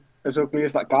 Is it as ugly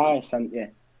as that guy I sent you?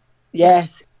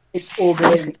 Yes, it's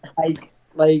ugly.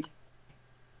 Like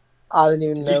I don't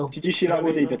even know. Did you see that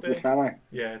Woody, the fella?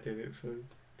 Yeah, I did it. So,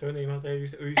 throw a name out there.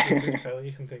 Who's the ugliest fella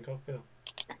you can think of, Bill?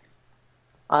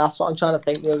 That's what I'm trying to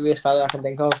think. The ugliest fella I can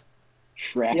think of.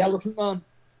 Shrek. The Elephant Man.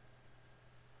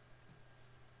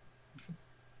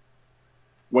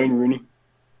 Wayne Rooney.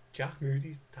 Jack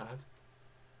Moody's dad.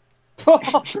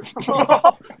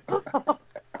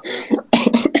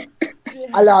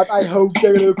 Lad, I hope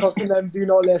Joe Lukaku and them do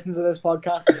not listen to this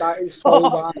podcast. That is so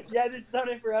bad. Yeah, this is on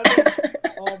it forever.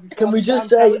 Can we just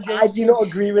say I do not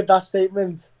agree with that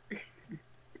statement?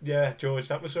 Yeah, George,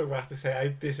 that was so rad to say.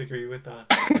 I disagree with that.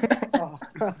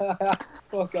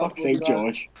 Fuck's sake,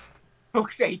 George.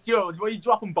 Fuck's sake, George, what are you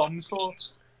dropping bombs for?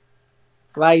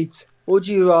 Right. Would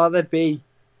you rather be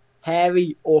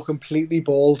hairy or completely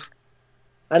bald?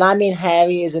 And I mean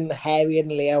hairy as in hairier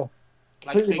than Leo.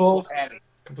 Like Completely bald.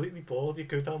 Completely bored, you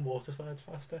go down water slides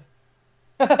faster.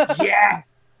 Yeah.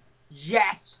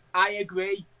 Yes, I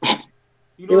agree.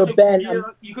 You Yeah, but Ben,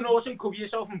 you can also cover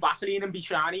yourself in Vaseline and be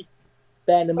shiny.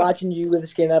 Ben, imagine you with a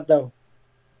skinhead though.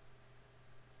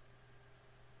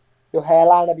 Your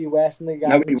hairline would be worse than the guys.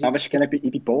 No, but you'd have a skin,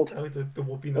 he'd be bald. Oh, there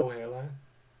would be no hairline.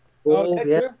 Bald, Okay,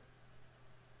 yeah. true.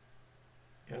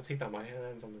 Yeah, I'll take that. My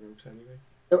hairline's on the ropes anyway.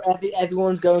 So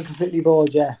everyone's going completely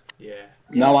bald, yeah. Yeah.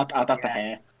 No, I'd have the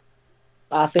hair.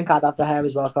 I think I'd have the hair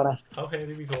as well, Connor. How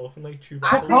hairy are we talking? Like I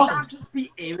Chewbacca? think that'd just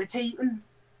be irritating.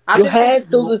 Your hair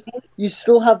you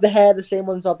still have the hair the same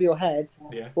on top of your head,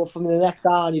 Yeah. but from the neck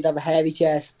down you'd have a hairy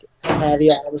chest,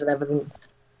 hairy arms and everything.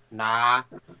 Nah.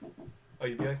 Oh,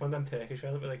 you'd be like one of them Turkish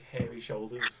fellas with like hairy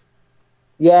shoulders.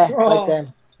 Yeah, Oh. like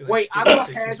them. With, like, Wait, I've stick- got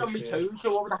sticks hairs in on my the shirt. toes,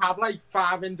 so I would have like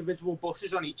 5 individual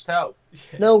bushes on each toe.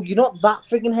 Yeah. No, you're not that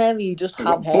freaking hairy, you just You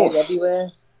have got hair buff. everywhere.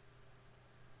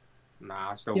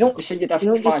 Nah, still. You don't You said you'd have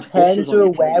You don't five just turn bushes into on a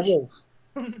your toes. werewolf.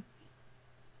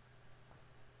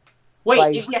 Wait,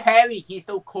 like- if you're hairy, can you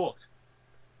still cut?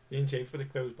 You can shave, but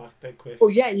it grows back dead quick. Oh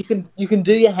yeah, you can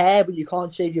do your hair, but you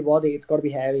can't shave your body. It's got to be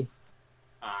hairy.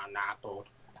 Ah, nah, bud.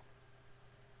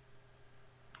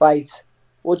 Right.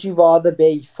 Would you rather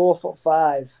be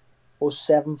 4'5" or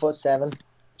 7'7"?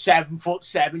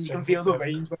 7'7", you can feel the 7'7".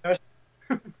 range.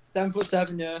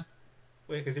 7'7", yeah.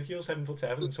 Wait, because if you're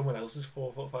 7'7" and someone else is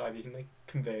 4'5", you can like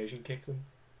conversion kick them,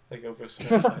 like over a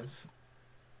small fence.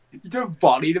 You don't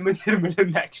volley them into the middle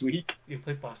next week. You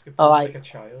play basketball Alright. like a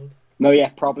child. No, yeah,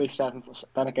 probably 7 foot.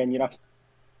 Then again, you'd have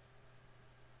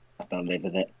to live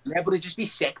with it. Yeah, but it'd just be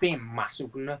sick being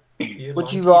massive, wouldn't it? You're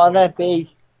Would you lanky, rather white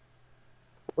be?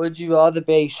 Would you rather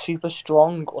be super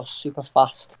strong or super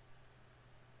fast?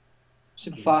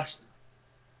 Super fast.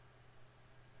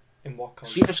 in what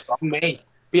context? Super strong, me.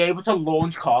 Be able to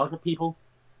launch cars at people.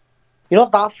 You're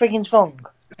not that freaking strong.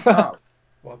 Oh.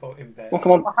 What about in bed? Well,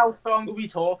 come on, Well, how strong are we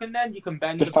talking then? You can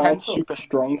bend the define pencil. super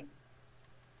strong.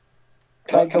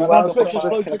 Like the Can I world's have a Switch-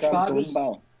 5 switch kilogram fibers.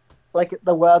 dumbbell? like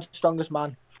the world's strongest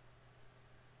man.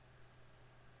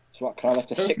 So what, can I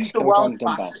lift a So 6 who's the kilogram world's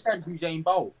dumbbell? fastest then? Usain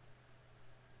Bolt.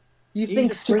 You He's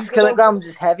think a 6 sprinkler. kilograms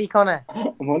is heavy, Connor?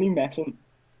 I'm only messing.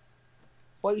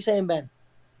 What are you saying, Ben?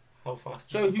 How fast?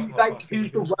 So is who's how like fast can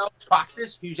who's you the go? world's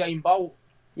fastest? Usain Bolt.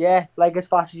 Yeah, like as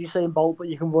fast as Usain Bolt, but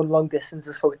you can run long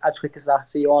distances as quick as that,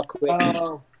 so you are quick.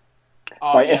 Oh.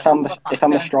 Oh, Right, yeah, if I'm super the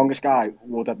fast then. strongest guy,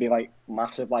 would I be like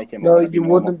massive like him? No, or would I be you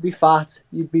normal? wouldn't be fat.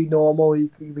 You'd be normal.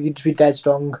 You'd just be dead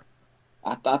strong.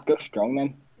 I'd go strong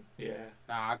then. Yeah.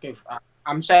 Nah,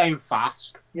 I'm saying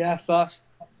fast. Yeah, fast.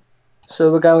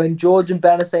 So we're going. George and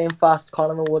Ben are saying fast.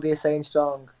 Connor and Woody are saying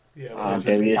strong. Yeah. Ah, well,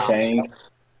 Billy is just- saying.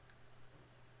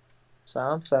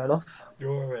 Sounds fair enough.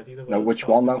 You're already the No, world's which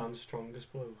one, fastest though? and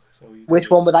strongest bloke. So you Which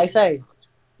do one would I this. say?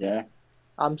 Yeah.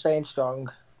 I'm saying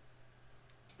strong.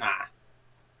 Nah.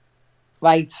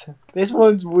 Right, this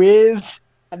one's weird,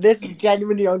 and this is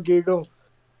genuinely on Google,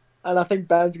 and I think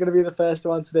Ben's gonna be the first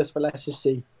to answer this. But let's just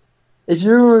see. If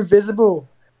you were invisible,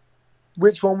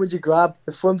 which one would you grab?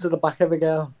 The front or the back of a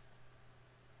girl?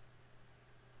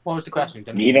 What was the question?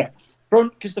 Neither.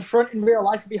 Front, because the front in real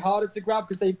life would be harder to grab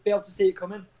because they'd be able to see it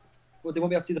coming, but they won't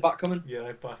be able to see the back coming. Yeah,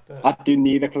 I back that. I'd do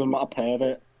neither because I'm not a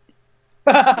pervert.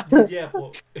 Yeah,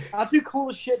 but I'd do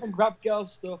cooler shit than grab girl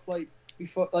stuff like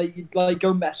before, like you'd like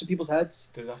go mess with people's heads.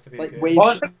 does it have to be Like a girl? wave-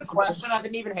 What was the question? I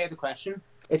didn't even hear the question.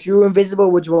 If you were invisible,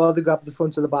 would you rather grab the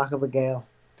front or the back of a girl?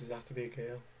 Does it have to be a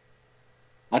girl?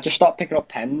 I'd just start picking up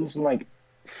pens and like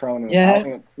throwing them Yeah. out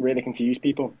and really confuse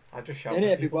people. I just shout Innit? at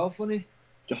It'd be people. well funny.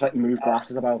 Just like move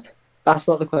glasses about. That's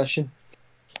not the question.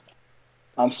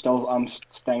 I'm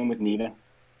staying with neither.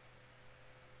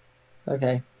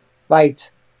 Okay,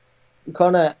 right,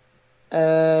 Connor.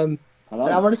 I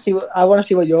Hello? want to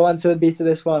see what your answer would be to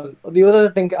this one. The other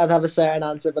thing I'd have a certain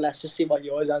answer, but let's just see what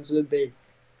yours answer would be.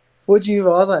 Would you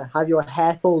rather have your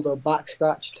hair pulled or back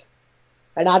scratched?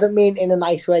 And I don't mean in a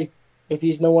nice way. If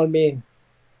you know what I mean.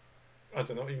 I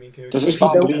don't know what you mean. Can you Does If it you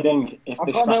start don't- bleeding if I've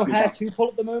they got no scratch me hair back? to pull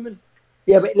at the moment.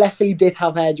 Yeah, but let's say you did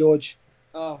have hair, George.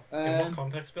 Oh, In what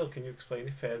context, Bill? Can you explain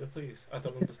it further, please? I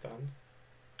don't understand.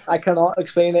 I cannot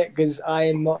explain it because I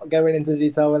am not going into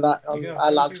detail with that on You're gonna our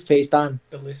have lads' to FaceTime.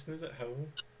 The listeners at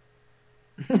home,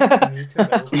 they need to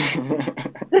know.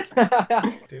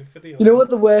 Do it for the You know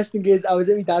what the worst thing is? I was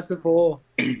at my dad's before,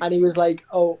 and he was like,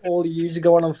 "Oh, all the yous are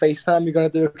going on FaceTime. You're gonna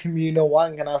do a communal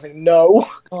wank," and I was like, "No."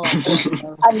 Oh,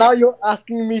 And now you're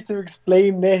asking me to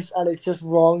explain this, and it's just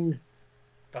wrong.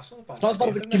 That's not a bad It's not as bad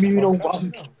as a idea, isn't it? communal Podcast,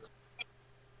 wank. you know.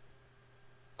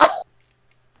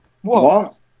 what?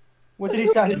 What? What did he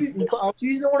say? Do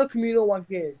you know what a communal wank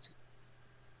is?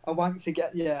 A wank to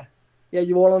get, yeah. Yeah,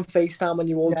 you're all on FaceTime and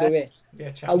you all Yeah. do it. Yeah,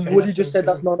 chat. And chat Woody just said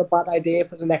episode that's not a bad idea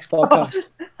for the next podcast.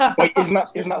 Wait, isn't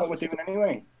that what we're doing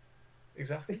anyway? 2.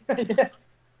 Exactly.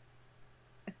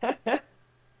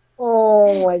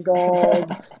 Oh my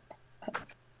god.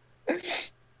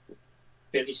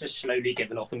 Billy's just slowly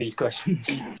giving up on these questions.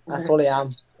 I fully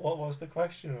am. What was the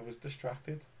question? I was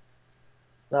distracted.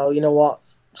 No, you know what?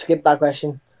 Skip that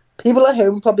question. People at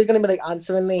home probably going to be like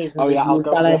answering these and Oh just yeah, I'll use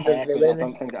go that with the end hair of 'cause I ruining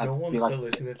don't it. think I'd No be one's like still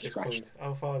listening at this scratched. point.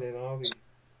 How far in are we?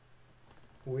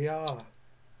 We are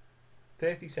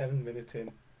 37 minutes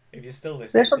in. If you're still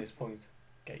listening This at one- this point,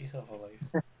 get yourself a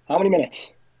life. How many minutes?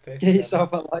 37. Get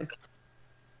yourself a life.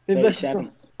 They listen 37.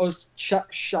 to us chat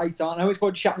shite on. I know it's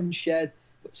called chat and shed,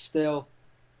 but still.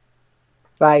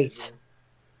 Right.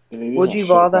 These Would are you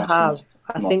shit rather questions.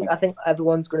 have? Nothing. I think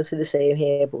everyone's going to say the same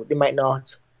here, but they might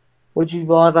not. Would you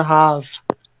rather have,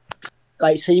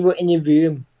 like, say you were in your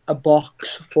room, a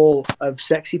box full of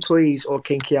sexy toys or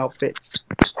kinky outfits?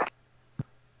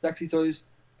 Sexy toys.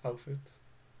 Outfits.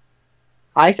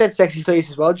 I said sexy toys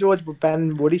as well, George, but Ben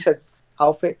and Woody said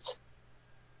outfits.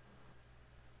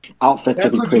 Outfits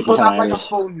would be Could you pretty put that like a hilarious.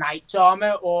 full knight's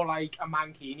armor or like a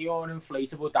mankini or an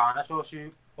inflatable dinosaur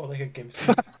suit? Or like a gimp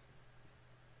suit.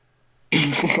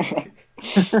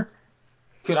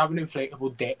 Could have an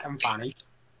inflatable dick and fanny.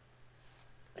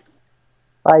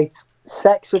 Right.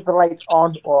 Sex with the lights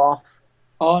on or off?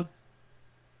 On.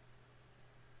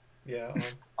 Yeah.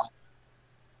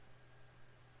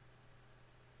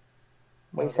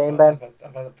 What are you saying, Ben?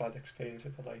 I've had a bad experience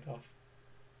with the light off.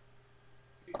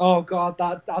 Oh god,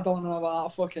 that I don't know about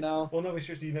that. Fucking hell. Well, no, it's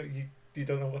just you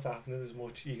don't know what's happening as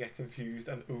much. You get confused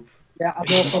and oop. Yeah, I'm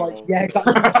It's also like, horrible. yeah,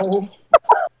 exactly. Oh,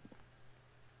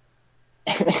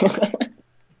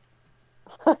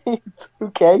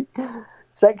 Okay.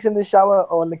 Sex in the shower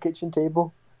or on the kitchen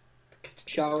table?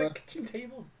 shower. The kitchen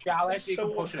table. Shower, It's so you so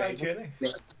can push it over.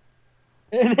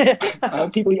 unhygienic. How many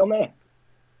people on there?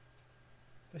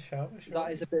 The shower. Sure.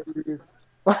 That is a bit rude.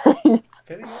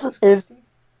 Very disgusting.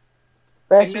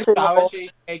 Let's In just the say we're shower, all, so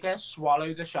you can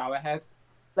swallow the shower head.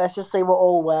 let's just say we're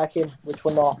all working, which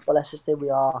we're not, but let's just say we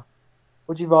are.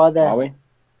 Would you rather Are we?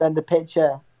 send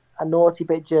a naughty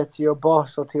picture to your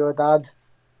boss or to your dad?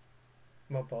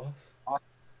 My boss.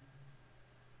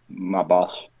 My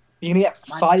boss. You're gonna get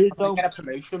Man, fired you though. get a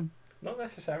promotion. Not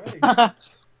necessarily. Yeah,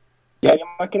 you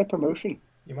might get a promotion.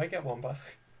 You might get one back.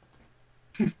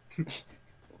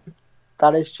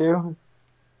 That is true.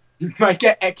 You might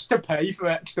get extra pay for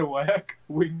extra work.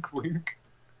 Wink, wink.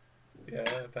 Yeah,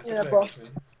 that could Yeah, work boss. for me.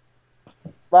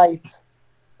 Right.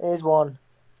 Here's one.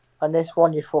 And this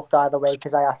one you fucked either way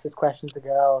because I asked this question to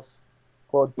girls.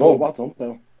 But Oh, well done,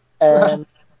 Bill.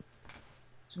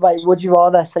 Right, would you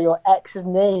rather say your ex's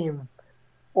name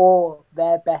or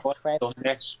their best What? friend? Done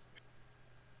this.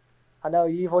 I know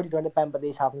you've already done it, Ben, but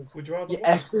these haven't. Would you rather Your what?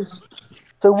 exes.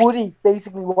 So Woody,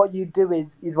 basically, what you'd do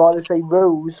is you'd rather say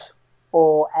Rose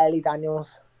or Ellie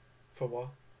Daniels For what?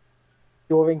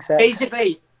 during sex.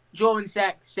 Basically, during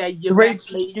sex, say your Rage,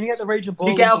 best mate, you get the Raging Bull.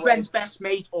 your girlfriend's best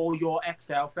mate, or your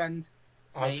ex-girlfriend.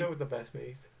 I'd Name. go with the best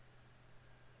mate.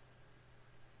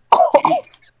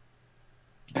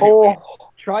 Oh,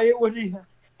 Try it, Woody.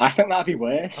 I think that'd be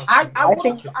worse. I I would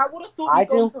think- have thought I you'd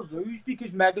go do. for Rose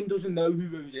because Megan doesn't know who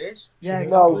Rose is. Yeah,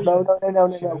 no, exactly.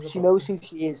 no. She knows who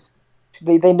she is.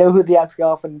 They know who the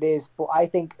ex-girlfriend is, but I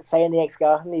think saying the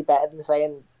ex-girlfriend is better than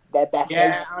saying their best Yeah,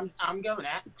 mates. I'm going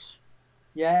X.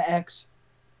 Yeah, ex.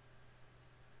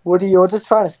 Woody, you're just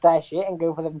trying to stare shit and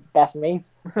go for the best mate.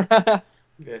 Yeah,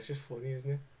 it's just funny,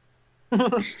 isn't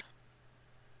it?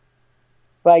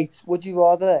 Right, would you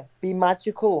rather be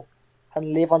magical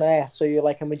and live on Earth so you're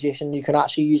like a magician, you can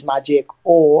actually use magic,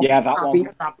 or Yeah, that one.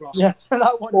 Yeah,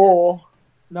 that one. or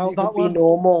No, you that can be one.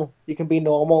 normal. You can be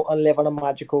normal and live on a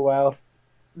magical world.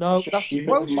 No, It's just that's stupid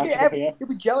why with would you magical here. you'll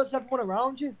be jealous of everyone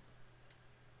around you.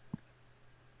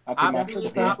 I'd be I'll magical be,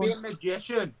 here. I'll be a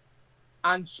magician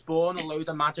and spawn a load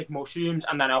of magic mushrooms,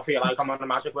 and then I'll feel like I'm on a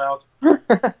magic world.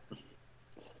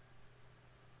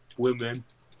 Win-win.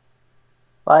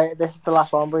 Right, this is the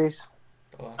last one, boys.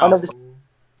 Oh, I know this- ooh.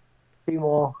 2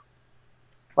 more.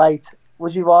 Right,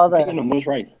 would you Get rather your numbers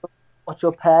right. watch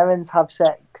your parents have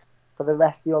sex for the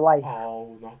rest of your life,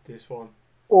 Oh, not this one.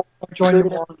 Joining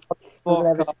Good. one. or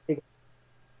never Fuck, see it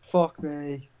fuck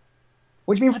me.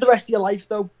 What do you mean for the rest of your life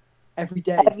though? Every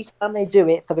day. again? Every time they do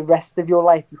it for the rest of your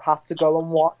life, you have to go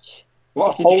and watch.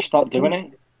 What if The you whole just stop doing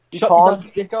it? You Shut your can't.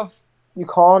 dad's dick off. You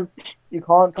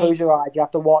can't close your eyes. You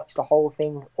have to watch the whole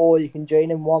thing, or you can join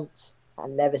in once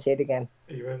and never see it again.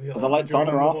 Are you only Well, allowed like to join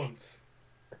Donna in the off. once?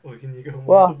 Or can you go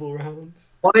Well- multiple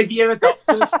rounds? What if you're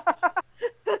adopted?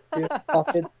 You're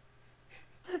adopted.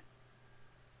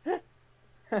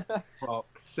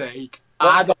 Fuck's sake.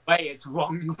 Either way, it's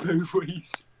wrong both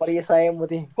ways. What are you saying,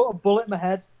 Woody? Put a bullet in my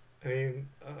head. I mean,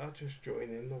 I'll just join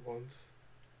in the once.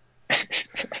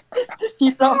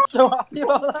 You sound so happy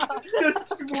about that.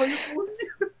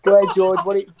 Go ahead, George.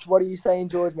 What are you saying,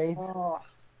 George? Mate? Oh.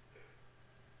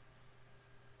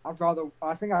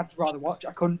 I think I'd rather watch.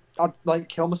 I'd like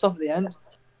kill myself at the end.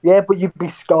 Yeah, but you'd be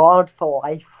scarred for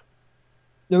life.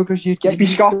 No, because you'd get You'd be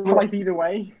used scarred to for it. life either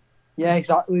way. Yeah,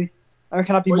 exactly. I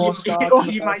reckon I'd be Or more you, scarred. or than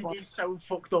the you first might one. be so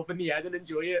fucked up in the head and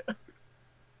enjoy it.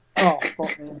 Oh,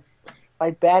 fuck me.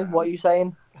 Right, Ben, what are you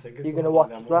saying? I think it's You're gonna something watch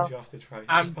like them as well? ones you have to try.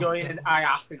 I'm joining. I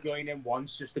have to join in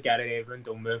once just to get it over and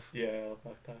done with. Yeah, I'll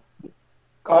back that.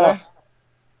 Connor?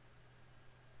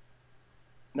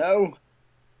 No.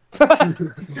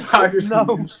 I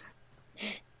refuse.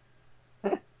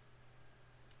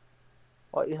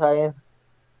 What are you saying?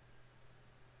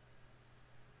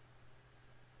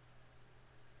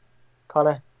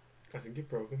 Connor? I think you've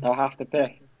broken. I'll have to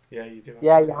pick. Yeah, you do.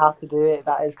 Yeah, to you pick. have to do it.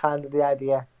 That is kind of the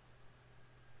idea.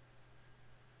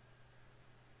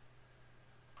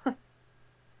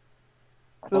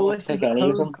 I The don't want list to is take any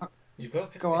of them. You've got to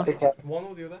pick Go on. Okay. one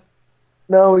or the other.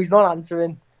 No, he's not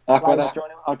answering. Like, Right.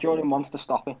 I'll join him once to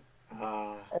stop it.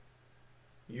 Ah,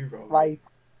 you wrong. Right.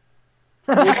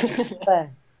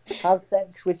 There. Have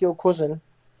sex with your cousin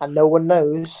and no one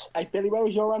knows. Hey, Billy, where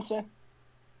was your answer?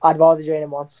 I'd rather join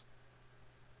him once.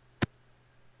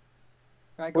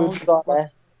 Right, go Would on. you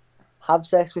rather have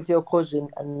sex with your cousin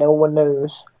and no one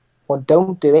knows, or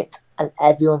don't do it and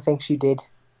everyone thinks you did?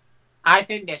 I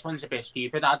think this one's a bit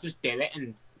stupid. I'll just do it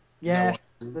and Yeah, no one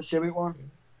the knows. do it one.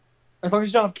 As long as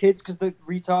you don't have kids, because they're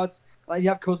retards. Like, if you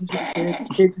have cousins with your kids,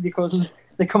 kids with your cousins,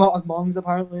 they come out as mongs,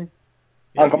 apparently.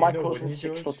 Yeah, I've got you my know, cousin wouldn't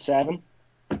you, 6'7".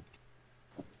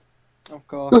 Oh,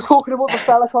 God. You're talking about the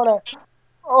fella, Connor.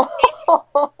 Oh.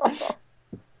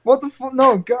 What the fuck?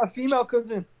 No, got a female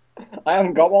cousin. I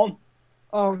haven't got one.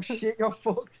 Oh, shit, you're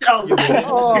fucked. Oh,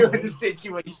 Oh. you're in the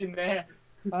situation there.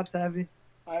 That's heavy.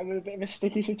 I'm in a bit of a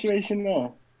sticky situation there.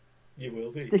 You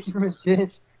will be. Sticky from his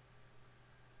jizz.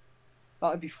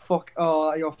 That'd be fuck.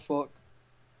 Oh, you're fucked.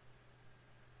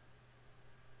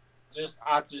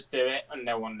 I'll just do it and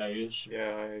no one knows. Yeah,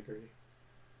 I agree.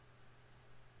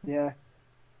 Yeah.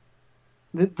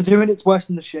 The doing it's worse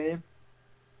than the shame.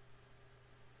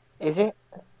 Is it?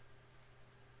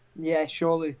 Yeah,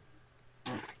 surely.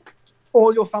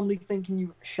 All your family thinking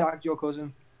you shagged your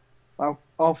cousin.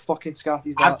 Oh fucking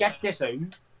Scotty's I'll that. get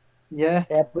disowned. Yeah.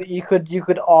 Yeah, but you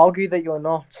could argue that you're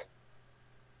not.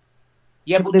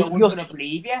 Yeah, but Then no one's you're- gonna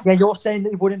believe you. Yeah, you're saying that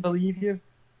he wouldn't believe you.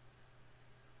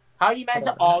 How are you meant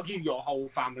to argue your whole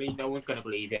family? No one's gonna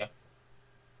believe you.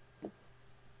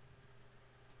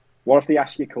 What if they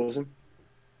ask your cousin?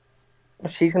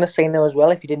 She's gonna say no as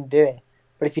well if you didn't do it.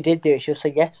 But if you did do it, she'll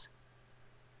say yes.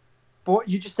 But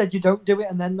you just said you don't do it,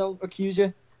 and then they'll accuse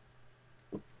you.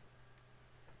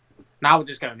 Now we're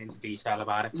just going into detail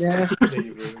about it. Yeah, Yeah,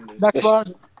 you ruined it. that's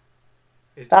one.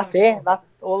 Is there That's a it. clock? That's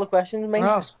all the questions, mate.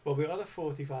 Oh, Well, we've got a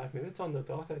 45 minutes on the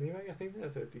dot anyway. I think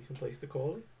that's a decent place to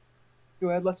call it. go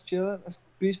ahead, let's chill. Let's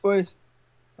peace, boys.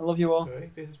 I love you all.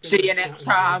 Right, this has been See you an next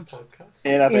exciting time. podcast. See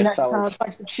you in a See you bit, next fellas. time.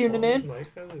 Thanks for tuning Bottom in. of night,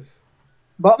 fellas.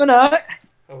 Bottom of night.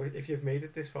 Oh, if you've made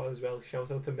it this far as well, shout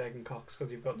out to Megan Cox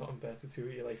because you've got nothing better to do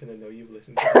with your life, and I know you've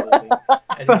listened to the whole thing.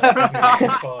 Anyone else who's made it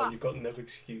this far, you've got no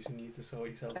excuse and you need to sort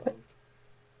yourself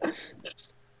out.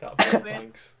 That'll be all,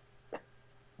 thanks.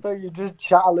 So you just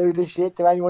chat a load of shit to anyone